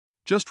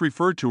just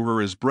referred to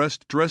her as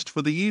dressed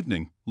for the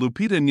evening.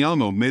 Lupita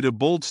Nyong'o made a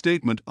bold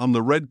statement on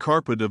the red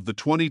carpet of the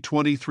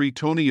 2023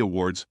 Tony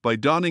Awards by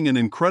donning an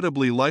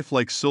incredibly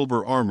lifelike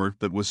silver armor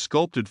that was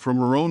sculpted from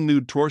her own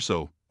nude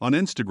torso. On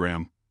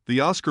Instagram,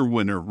 the Oscar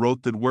winner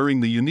wrote that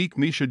wearing the unique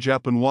Misha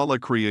Japanwala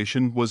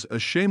creation was a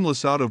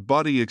shameless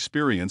out-of-body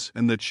experience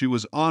and that she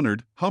was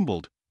honored,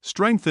 humbled,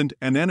 strengthened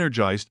and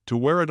energized to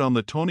wear it on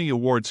the Tony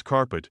Awards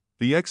carpet.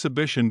 The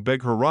exhibition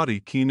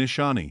Begharati Ki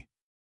Nishani,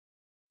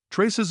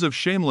 Traces of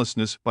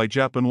Shamelessness by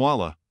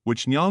Japanwala,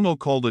 which Nyong'o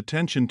called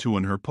attention to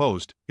in her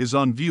post, is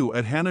on view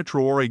at Hannah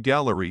Traore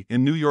Gallery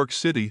in New York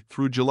City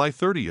through July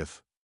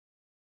 30th.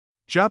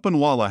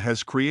 Japanwala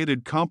has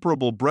created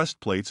comparable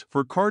breastplates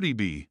for Cardi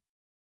B.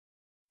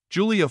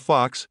 Julia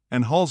Fox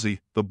and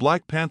Halsey, the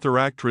Black Panther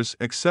actress,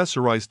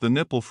 accessorized the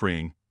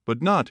nipple-freeing,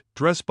 but not,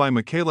 dress by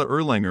Michaela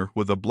Erlanger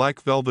with a black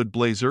velvet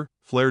blazer,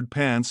 flared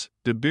pants,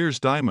 De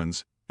Beers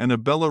diamonds, and a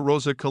Bella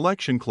Rosa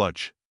collection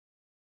clutch.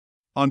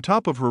 On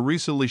top of her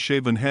recently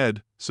shaven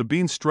head,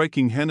 Sabine's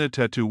striking henna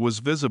tattoo was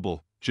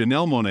visible.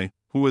 Janelle Monáe,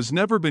 who has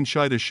never been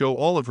shy to show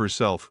all of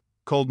herself,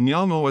 called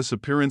Nyong'o's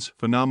appearance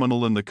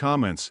phenomenal in the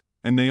comments,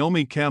 and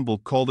Naomi Campbell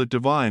called it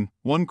divine.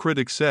 One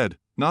critic said,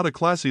 "Not a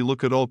classy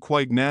look at all,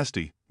 quite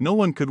nasty. No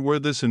one could wear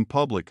this in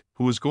public.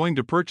 Who is going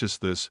to purchase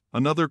this?"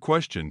 Another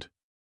questioned.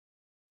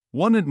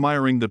 One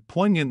admiring the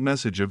poignant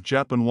message of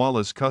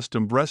Japanwala's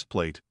custom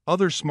breastplate.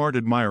 Other smart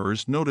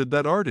admirers noted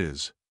that art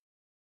is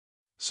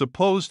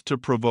supposed to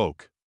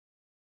provoke.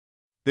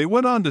 They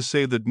went on to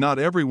say that not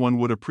everyone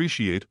would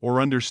appreciate or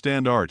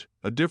understand art.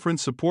 A different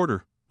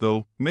supporter,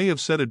 though, may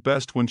have said it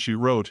best when she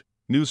wrote,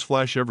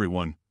 "Newsflash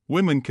everyone,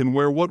 women can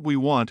wear what we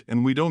want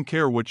and we don't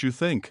care what you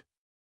think."